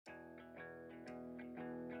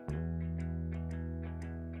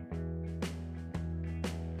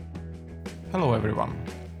Hello everyone.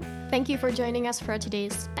 Thank you for joining us for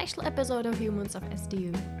today's special episode of Humans of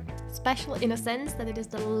SDU. Special in a sense that it is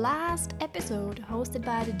the last episode hosted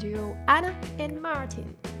by the duo Anna and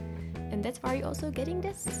Martin. And that's why you're also getting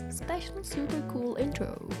this special super cool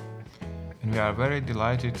intro. And we are very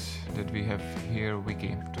delighted that we have here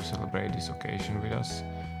Vicky to celebrate this occasion with us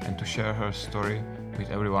and to share her story with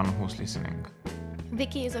everyone who's listening.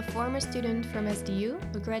 Vicky is a former student from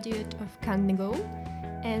SDU, a graduate of Candego,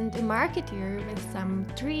 and a marketer with some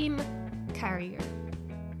dream career.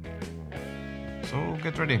 So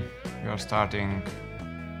get ready, we are starting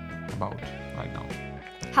about right now.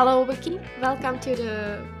 Hello Vicky, welcome to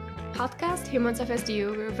the podcast Humans of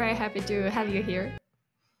SDU. We're very happy to have you here.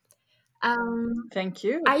 Thank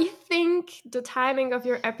you. I think the timing of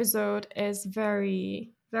your episode is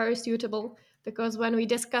very, very suitable because when we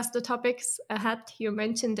discussed the topics ahead, you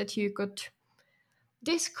mentioned that you could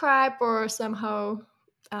describe or somehow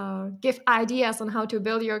give ideas on how to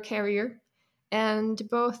build your career. And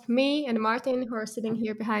both me and Martin, who are sitting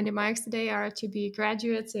here behind the mics today, are to be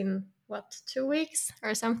graduates in 2 weeks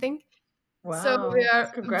or something. Wow. So we are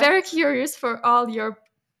Congrats. very curious for all your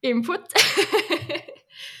input.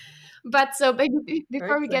 But so maybe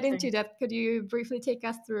before we get into that, could you briefly take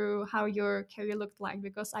us through how your career looked like?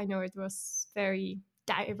 Because I know it was very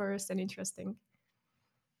diverse and interesting.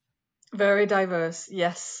 Very diverse.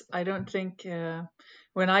 Yes, I don't think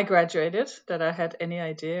when I graduated that I had any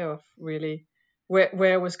idea of really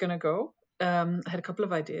where I was going to go. I had a couple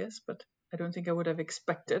of ideas, but I don't think I would have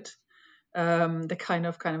expected the kind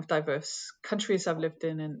of diverse countries I've lived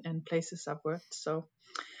in and places I've worked. So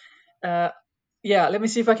let me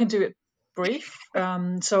see if I can do it brief.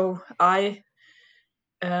 So I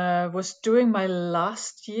was doing my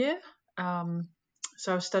last year.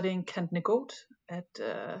 So I was studying Candego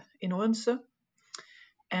in Odense,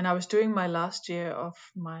 and I was doing my last year of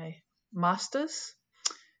my master's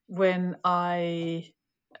when I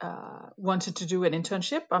wanted to do an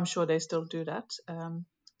internship. I'm sure they still do that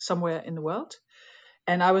somewhere in the world.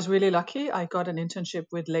 And I was really lucky. I got an internship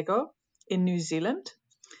with Lego in New Zealand.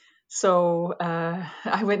 So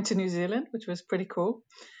I went to New Zealand, which was pretty cool.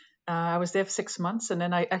 I was there for 6 months, and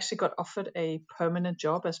then I actually got offered a permanent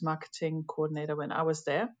job as marketing coordinator when I was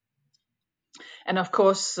there. And of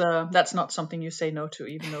course, that's not something you say no to,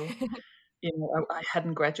 even though I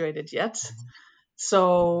hadn't graduated yet.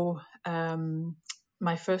 So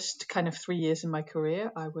my first kind of 3 years in my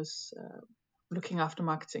career, I was looking after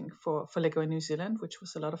marketing for Lego in New Zealand, which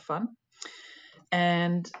was a lot of fun.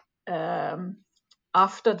 And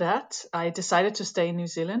after that, I decided to stay in New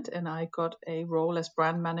Zealand, and I got a role as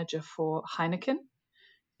brand manager for Heineken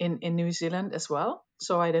in New Zealand as well.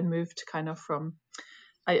 So I then moved kind of from,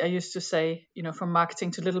 I used to say, from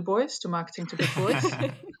marketing to little boys to marketing to big boys.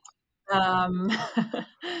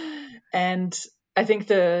 And I think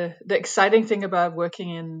the exciting thing about working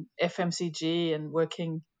in FMCG and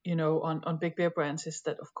working, on big beer brands is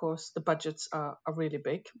that, of course, the budgets are really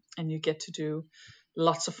big and you get to do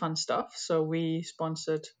lots of fun stuff. So we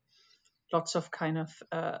sponsored lots of kind of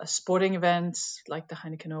sporting events like the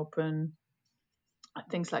Heineken Open,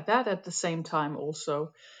 things like that. At the same time,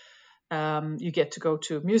 also, you get to go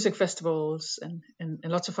to music festivals and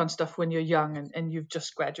lots of fun stuff when you're young and you've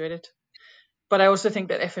just graduated. But I also think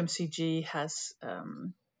that FMCG has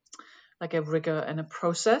like a rigor and a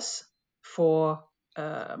process for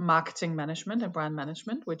marketing management and brand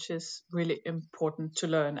management, which is really important to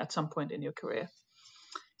learn at some point in your career.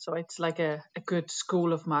 So it's like a good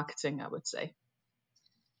school of marketing, I would say.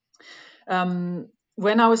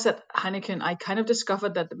 When I was at Heineken, I kind of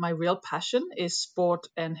discovered that my real passion is sport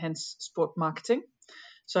and hence sport marketing.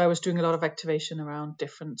 So I was doing a lot of activation around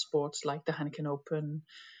different sports like the Heineken Open,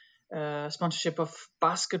 sponsorship of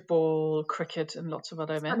basketball, cricket, and lots of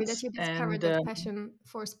other events. Funny that you discovered that passion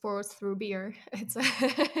for sports through beer. It's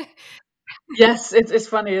Yes, it's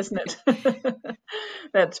funny, isn't it?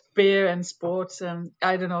 That beer and sports,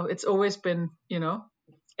 I don't know, it's always been,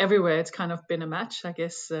 everywhere it's kind of been a match. I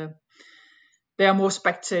guess there are more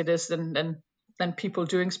spectators than people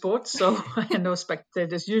doing sports. So I know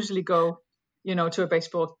spectators usually go, to a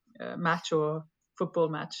baseball match or football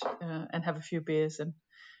match and have a few beers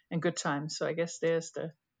and good times. So I guess there's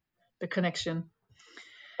the connection.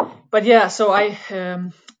 But yeah, so I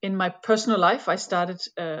in my personal life I started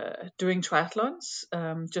doing triathlons.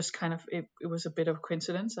 Just kind of it was a bit of a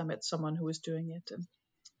coincidence. I met someone who was doing it and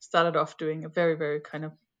started off doing a very, very kind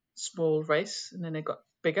of small race, and then it got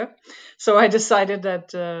bigger. So I decided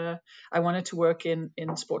that I wanted to work in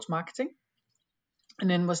sports marketing, and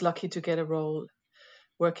then was lucky to get a role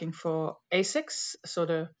working for ASICS, so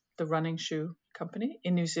the running shoe company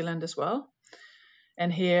in New Zealand as well.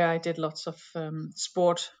 And here I did lots of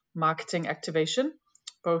sport marketing activation,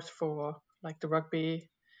 both for like the rugby,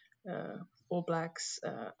 All Blacks,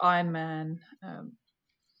 Ironman,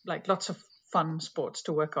 like lots of fun sports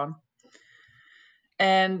to work on.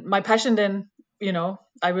 And my passion then,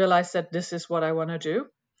 I realized that this is what I want to do.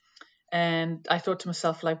 And I thought to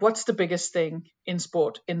myself, like, what's the biggest thing in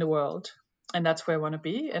sport in the world? And that's where I want to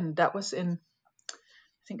be. And that was in, I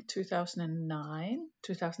think, 2009,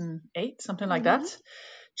 2008, something like Mm-hmm. that.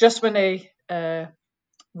 Just when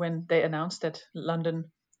they announced that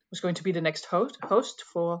London was going to be the next host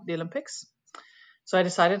for the Olympics. So I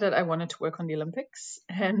decided that I wanted to work on the Olympics,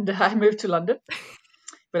 and I moved to London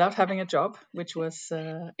without having a job, which was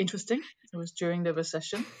interesting. It was during the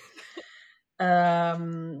recession.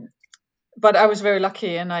 But I was very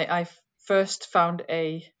lucky, and I first found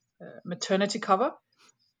a maternity cover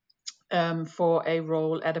for a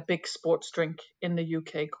role at a big sports drink in the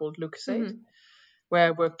UK called Lucozade, Mm-hmm. where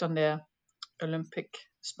I worked on their Olympic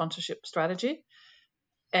sponsorship strategy.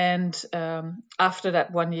 And after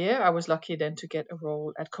that 1 year, I was lucky then to get a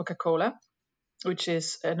role at Coca-Cola, which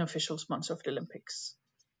is an official sponsor of the Olympics.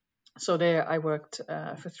 So there I worked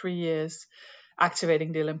for 3 years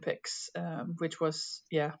activating the Olympics, which was,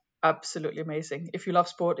 absolutely amazing. If you love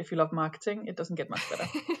sport, if you love marketing, it doesn't get much better.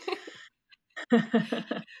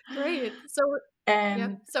 Great. So yeah,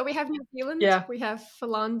 And so we have New Zealand, yeah, we have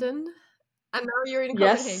London, and now you're in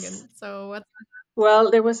yes. Copenhagen. So what's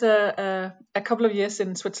Well, there was a couple of years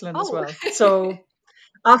in Switzerland as oh well. So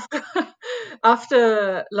after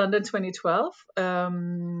after London 2012,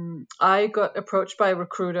 I got approached by a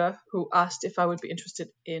recruiter who asked if I would be interested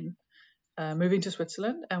in moving to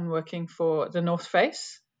Switzerland and working for the North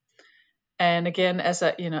Face. And again, as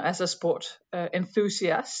a sport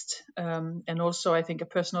enthusiast, and also I think a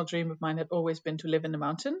personal dream of mine had always been to live in the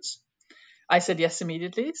mountains. I said yes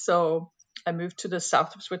immediately, so I moved to the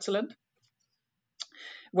south of Switzerland,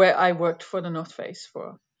 where I worked for the North Face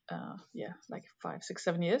for like 5, 6,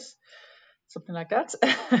 7 years, something like that.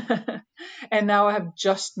 And now I have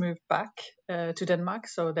just moved back to Denmark,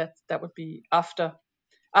 so that would be after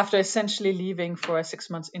essentially leaving for a 6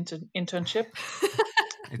 months internship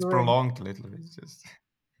It's during prolonged a little bit, just.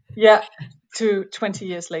 to 20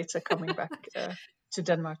 years later coming back to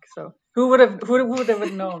Denmark. So who would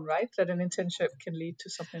have known, right, that an internship can lead to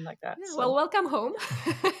something like that? yeah, well, So welcome home.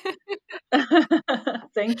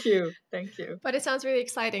 thank you. But it sounds really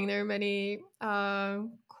exciting. There are many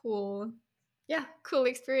cool, cool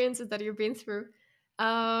experiences that you've been through.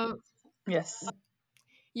 Um, Yes.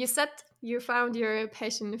 you said you found your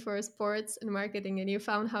passion for sports and marketing, and you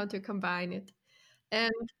found how to combine it.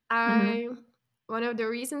 And Hmm. I, one of the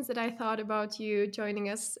reasons that I thought about you joining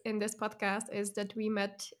us in this podcast is that we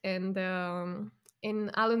met in the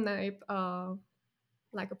in alumni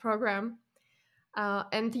like a program.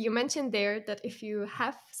 And you mentioned there that if you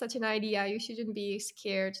have such an idea, you shouldn't be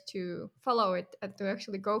scared to follow it and to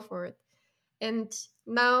actually go for it. And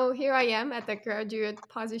now here I am at the graduate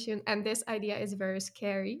position, and this idea is very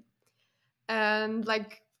scary. And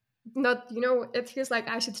like, not, it feels like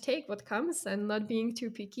I should take what comes and not being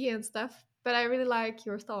too picky and stuff. But I really like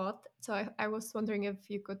your thought. So I was wondering if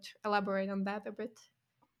you could elaborate on that a bit.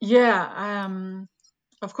 Yeah.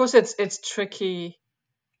 Of course, it's tricky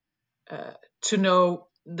uh, to know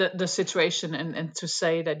the situation and to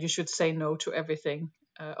say that you should say no to everything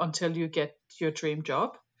until you get your dream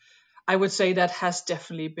job. I would say that has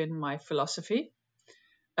definitely been my philosophy.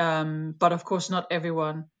 But of course, not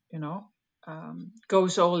everyone,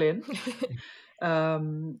 goes all in.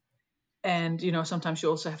 Um, and sometimes you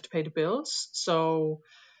also have to pay the bills. So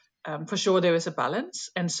for sure, there is a balance,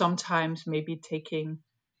 and sometimes maybe taking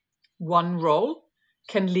one role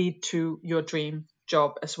can lead to your dream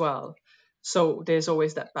job as well. So there's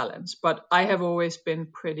always that balance. But I have always been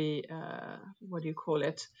pretty, what do you call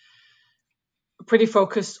it? Pretty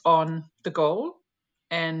focused on the goal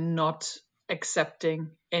and not accepting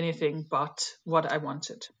anything but what I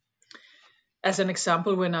wanted. As an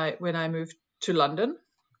example, when I moved to London,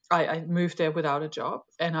 I moved there without a job,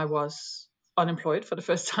 and I was unemployed for the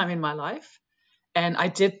first time in my life. And I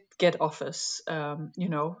did get offers,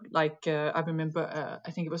 like I remember,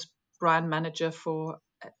 I think it was brand manager for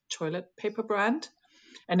a toilet paper brand.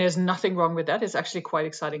 And there's nothing wrong with that. It's actually quite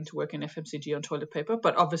exciting to work in FMCG on toilet paper.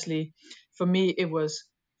 But obviously, for me, it was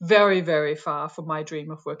very, very far from my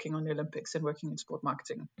dream of working on the Olympics and working in sport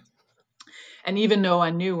marketing. And even though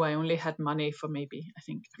I knew I only had money for maybe, I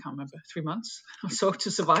think, I can't remember, 3 months or so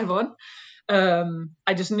to survive on,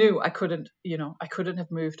 I just knew I couldn't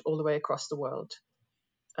have moved all the way across the world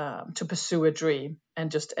to pursue a dream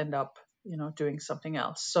and just end up, doing something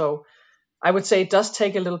else. So I would say it does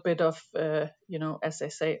take a little bit of, as they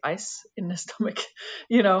say, ice in the stomach,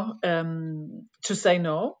 to say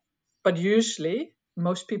no. But usually,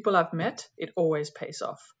 most people I've met, it always pays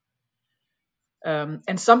off.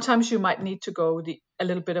 And sometimes you might need to go a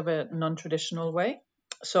little bit of a non-traditional way.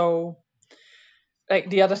 So, like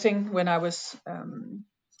the other thing, when I was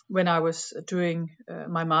doing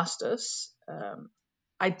my masters,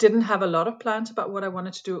 I didn't have a lot of plans about what I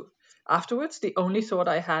wanted to do afterwards. The only thought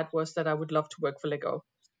I had was that I would love to work for Lego.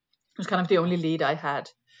 It was kind of the only lead I had.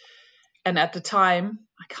 And at the time,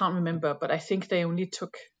 I can't remember, but I think they only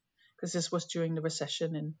took, because this was during the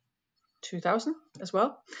recession in 2000 as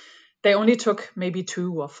well, they only took maybe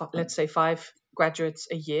 2 or let's say 5 graduates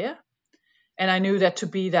a year. And I knew that to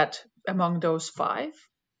be that among those 5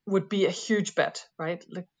 would be a huge bet, right?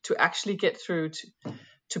 Like to actually get through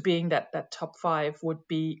to being that top 5 would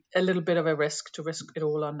be a little bit of a risk, to risk it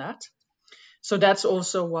all on that. So that's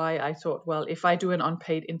also why I thought, well, if I do an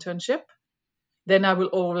unpaid internship, then I will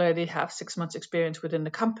already have 6 months experience within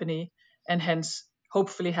the company, and hence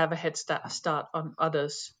hopefully have a head start on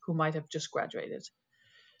others who might have just graduated.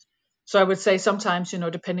 So I would say sometimes,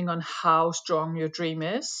 depending on how strong your dream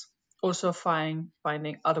is, also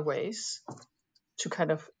finding other ways to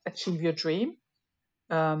kind of achieve your dream.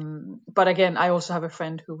 But again, I also have a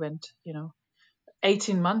friend who went,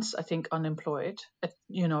 18 months, I think, unemployed,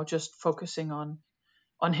 just focusing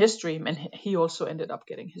on his dream, and he also ended up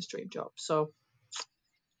getting his dream job. So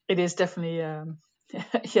it is definitely,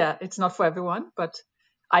 yeah, it's not for everyone, but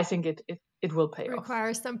I think it will pay off.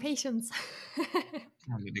 Requires some patience.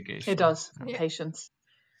 Dedication. It does. Yeah. Patience.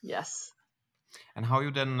 Yes. And how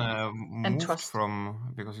you then moved trust.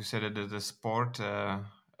 from, because you said that the sport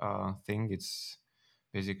thing, it's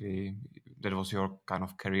basically, that was your kind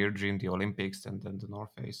of career dream, the Olympics and then the North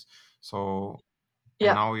Face. So and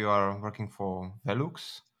Yeah. now you are working for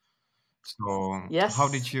Velux. So Yes. how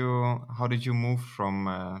did you move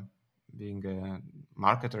from being a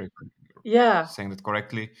marketer, if I'm Yeah. saying that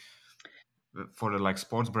correctly, for the like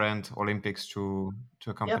sports brand Olympics to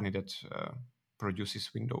a company that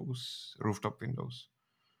produces windows, rooftop windows?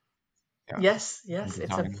 Yeah. Yes. And It's a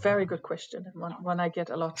design. very good question, and one I get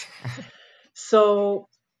a lot. So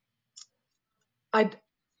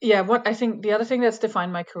what I think the other thing that's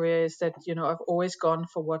defined my career is that, I've always gone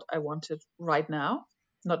for what I wanted right now,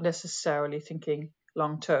 not necessarily thinking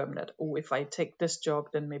long term that, oh, if I take this job,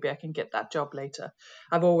 then maybe I can get that job later.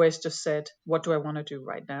 I've always just said, what do I want to do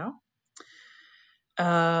right now?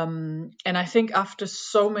 And I think after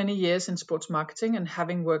so many years in sports marketing and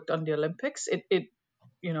having worked on the Olympics,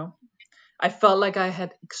 I felt like I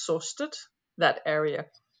had exhausted that area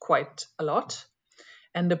quite a lot.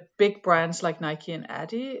 And the big brands like Nike and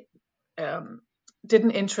Adi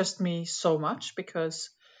didn't interest me so much, because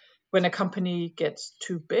when a company gets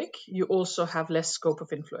too big, you also have less scope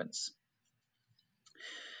of influence.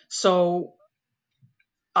 So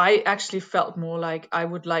I actually felt more like I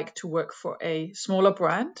would like to work for a smaller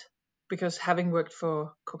brand, because having worked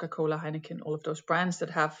for Coca-Cola, Heineken, all of those brands that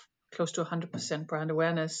have close to 100% brand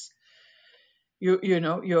awareness,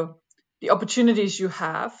 the opportunities you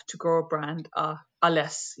have to grow a brand are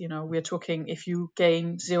less. We're talking, if you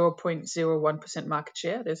gain 0.01% market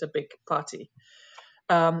share, there's a big party.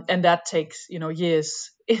 And that takes,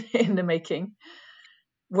 years in the making.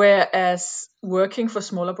 Whereas working for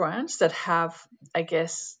smaller brands that have, I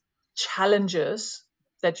guess, challenges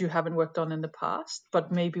that you haven't worked on in the past,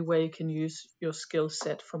 but maybe where you can use your skill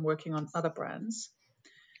set from working on other brands,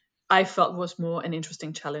 I felt was more an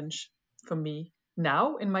interesting challenge for me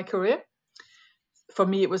now in my career. For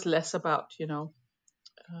me, it was less about,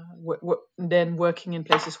 then working in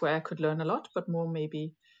places where I could learn a lot, but more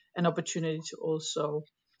maybe an opportunity to also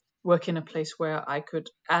work in a place where I could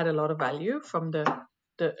add a lot of value from the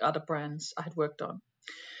other brands I had worked on.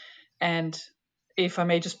 And if I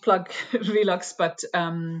may just plug Velux, but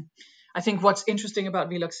I think what's interesting about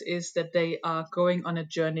Velux is that they are going on a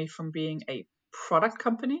journey from being a product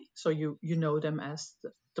company, so you know them as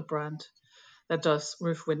the brand that does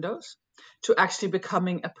roof windows, to actually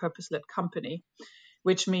becoming a purpose-led company,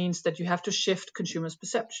 which means that you have to shift consumers'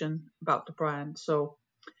 perception about the brand. So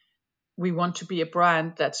we want to be a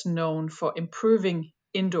brand that's known for improving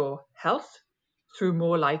indoor health through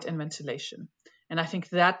more light and ventilation. And I think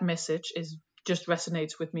that message just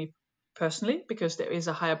resonates with me personally, because there is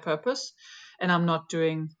a higher purpose, and I'm not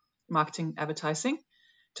doing marketing advertising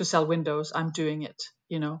to sell windows. I'm doing it,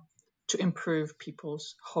 to improve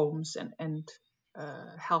people's homes and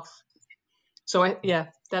health. So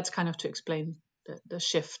that's kind of to explain the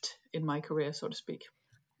shift in my career, so to speak.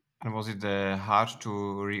 And was it hard to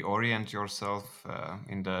reorient yourself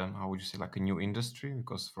in the, how would you say, like a new industry?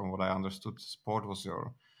 Because from what I understood, sport was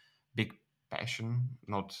your big passion,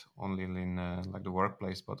 not only in like the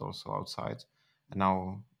workplace, but also outside. And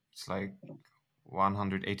now it's like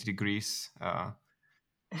 180 degrees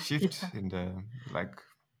shift Yeah. in the like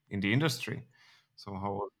in the industry. So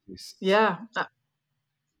how was this? Yeah.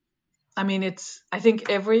 I mean, I think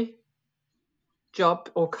every job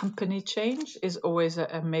or company change is always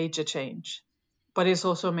a major change, but it's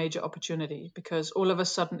also a major opportunity because all of a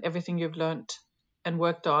sudden, everything you've learned and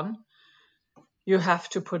worked on, you have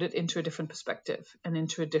to put it into a different perspective and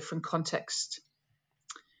into a different context.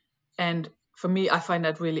 And for me, I find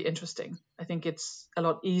that really interesting. I think it's a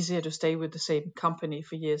lot easier to stay with the same company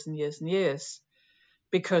for years and years and years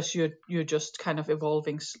because you're just kind of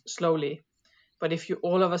evolving slowly. But if you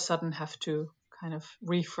all of a sudden have to kind of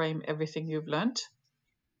reframe everything you've learned,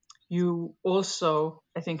 you also,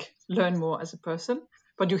 I think, learn more as a person,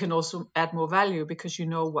 but you can also add more value because you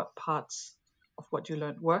know what parts of what you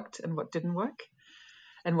learned worked and what didn't work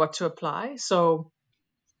and what to apply. So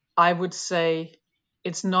I would say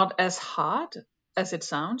it's not as hard as it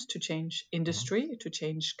sounds to change Mhm. industry, to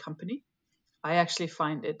change company. I actually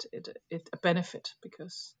find it a benefit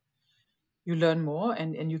because you learn more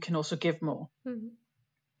and you can also give more. Mhm.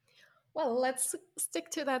 Well, let's stick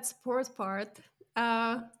to that sport part.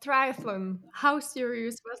 Triathlon. How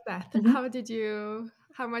serious was that? Mhm.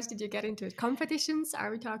 How much did you get into it? Competitions?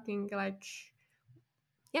 Are we talking like,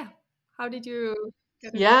 yeah, how did you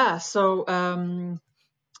get into Yeah, so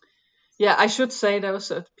yeah, I should say though,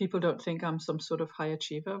 so people don't think I'm some sort of high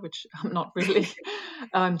achiever, which I'm not really.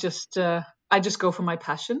 I'm just I just go for my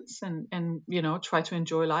passions and try to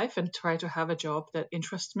enjoy life and try to have a job that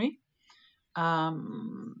interests me.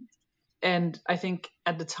 Um, and I think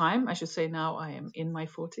at the time, I should say now I am in my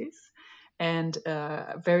 40s and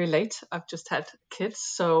very late. I've just had kids,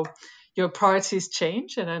 so your priorities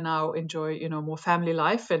change, and I now enjoy more family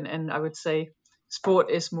life, and I would say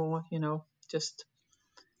sport is more just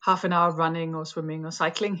half an hour running or swimming or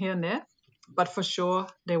cycling here and there. But for sure,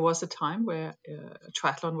 there was a time where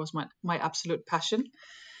triathlon was my absolute passion,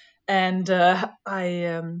 and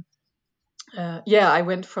I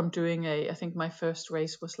went from doing I think my first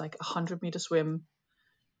race was like 100-meter swim,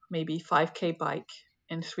 maybe 5K bike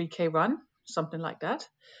and 3K run, something like that,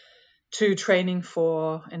 to training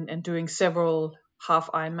for and doing several half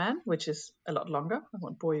Ironman, which is a lot longer. I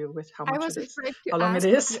won't bore you with I was afraid to how long it ask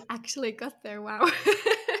if is. you actually got there. Wow.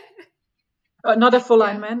 Not a full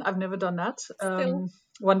Yeah, Ironman. I've never done that. still.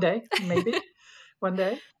 One day, maybe one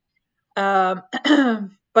day. Um,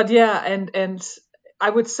 but yeah, and I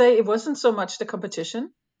would say it wasn't so much the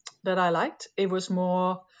competition that I liked. It was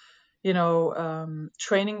more,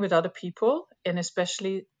 training with other people, and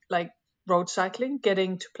especially like road cycling,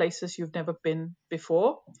 getting to places you've never been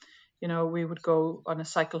before. We would go on a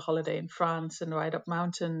cycle holiday in France and ride up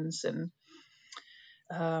mountains and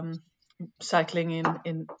um, cycling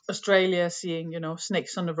in Australia, seeing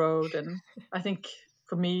snakes on the road, and I think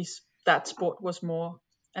for me that sport was more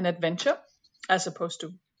an adventure as opposed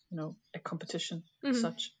to a competition as Mhm.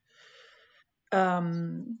 such.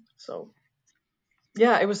 So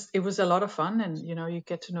yeah, it was a lot of fun, and you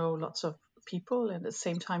get to know lots of people, and at the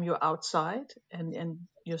same time you're outside and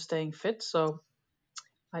you're staying fit. So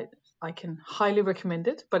I I can highly recommend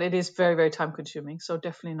it, but it is very, very time consuming. So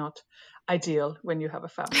definitely not ideal when you have a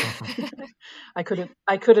family. I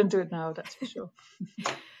couldn't do it now, that's for sure.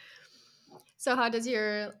 So, how does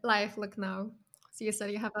your life look now? So, you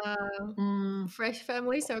said you have a Mm, fresh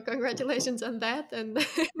family, so congratulations on that. And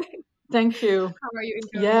thank you. how are you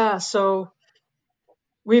enjoying it? Yeah, so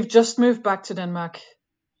we've just moved back to Denmark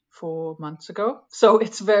 4 months ago. So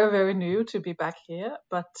it's very, very new to be back here.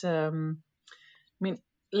 But I mean,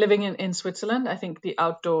 living in Switzerland, I think the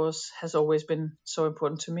outdoors has always been so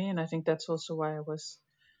important to me. And I think that's also why I was,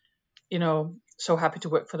 so happy to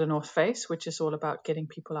work for the North Face, which is all about getting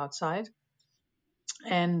people outside.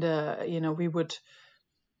 And, we would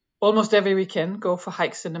almost every weekend go for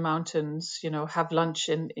hikes in the mountains, have lunch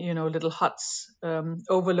in, little huts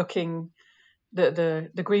overlooking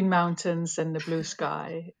the green mountains and the blue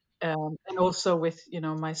sky. And also with,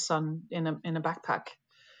 my son in a backpack.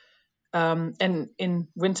 And in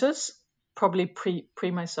winters, probably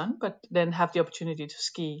pre my son, but then have the opportunity to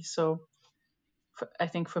ski. So I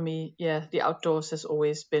think for me, yeah, the outdoors has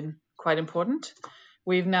always been quite important.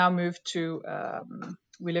 We've now moved to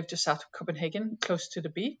we live just south of Copenhagen, close to the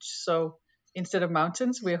beach. So instead of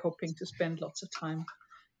mountains, we're hoping to spend lots of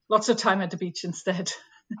time at the beach instead,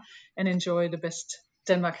 and enjoy the best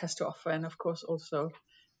Denmark has to offer, and of course also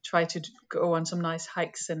try to go on some nice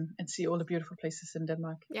hikes and see all the beautiful places in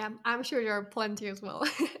Denmark. Yeah, I'm sure there are plenty as well.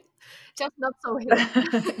 Just not so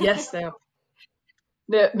hilly. Yes, there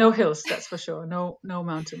are no hills, that's for sure. No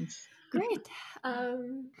mountains. Great.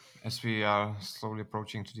 As we are slowly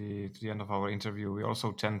approaching to the end of our interview, we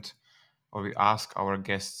also we ask our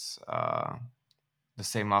guests the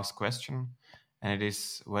same last question, and it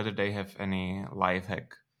is whether they have any life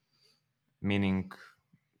hack, meaning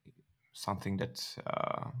something that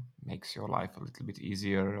makes your life a little bit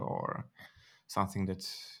easier, or something that,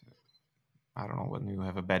 I don't know, when you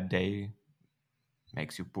have a bad day,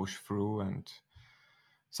 makes you push through, and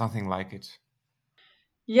something like it.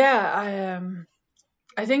 Yeah,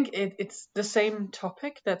 I think it's the same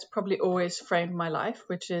topic that's probably always framed my life,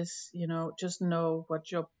 which is, just know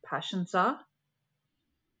what your passions are.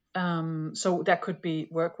 So that could be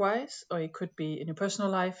work-wise, or it could be in your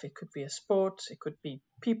personal life, it could be a sport, it could be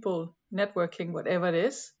people, networking, whatever it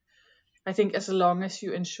is. I think as long as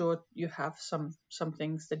you ensure you have some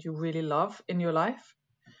things that you really love in your life,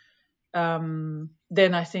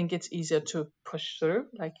 then I think it's easier to push through,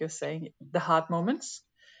 like you're saying, the hard moments.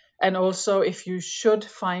 And also, if you should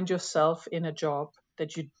find yourself in a job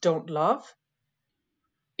that you don't love,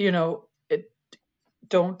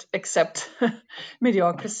 don't accept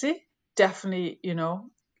mediocrity. Definitely,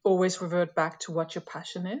 always revert back to what your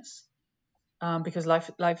passion is, because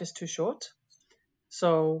life is too short.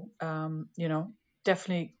 So,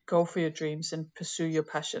 definitely go for your dreams and pursue your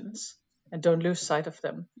passions, and don't lose sight of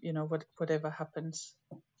them. Whatever happens,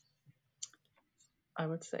 I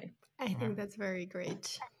would say. I think that's very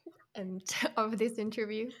great end of this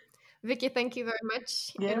interview. Vicky, thank you very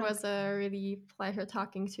much. Yeah. It was a really pleasure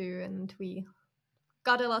talking to you, and we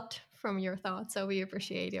got a lot from your thoughts, so we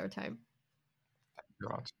appreciate your time.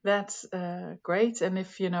 God. That's great. And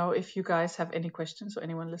if you guys have any questions, or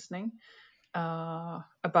anyone listening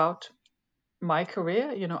about my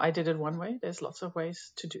career, I did it one way. There's lots of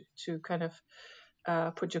ways to kind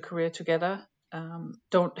of put your career together.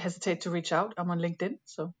 Don't hesitate to reach out. I'm on LinkedIn,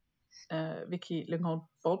 so Vicky Lyngholm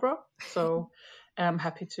Bolbro. So I'm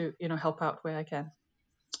happy to help out where I can.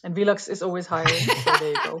 And Velux is always hiring, so there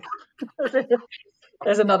you go.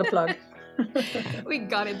 There's another plug. We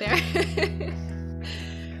got it there.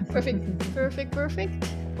 Perfect.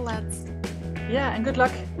 Let's. Yeah, and good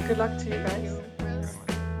luck to you guys.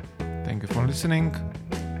 Thank you for listening.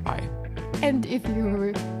 Bye. And if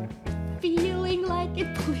you're feeling like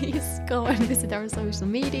it, please go and visit our social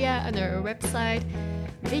media and our website.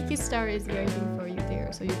 Vicky Star is waiting for you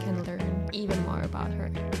there, so you can learn even more about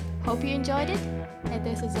her. Hope you enjoyed it. And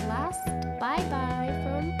this is the last bye-bye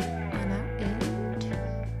from Anna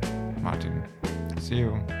and Martin. See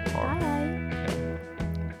you. Bye.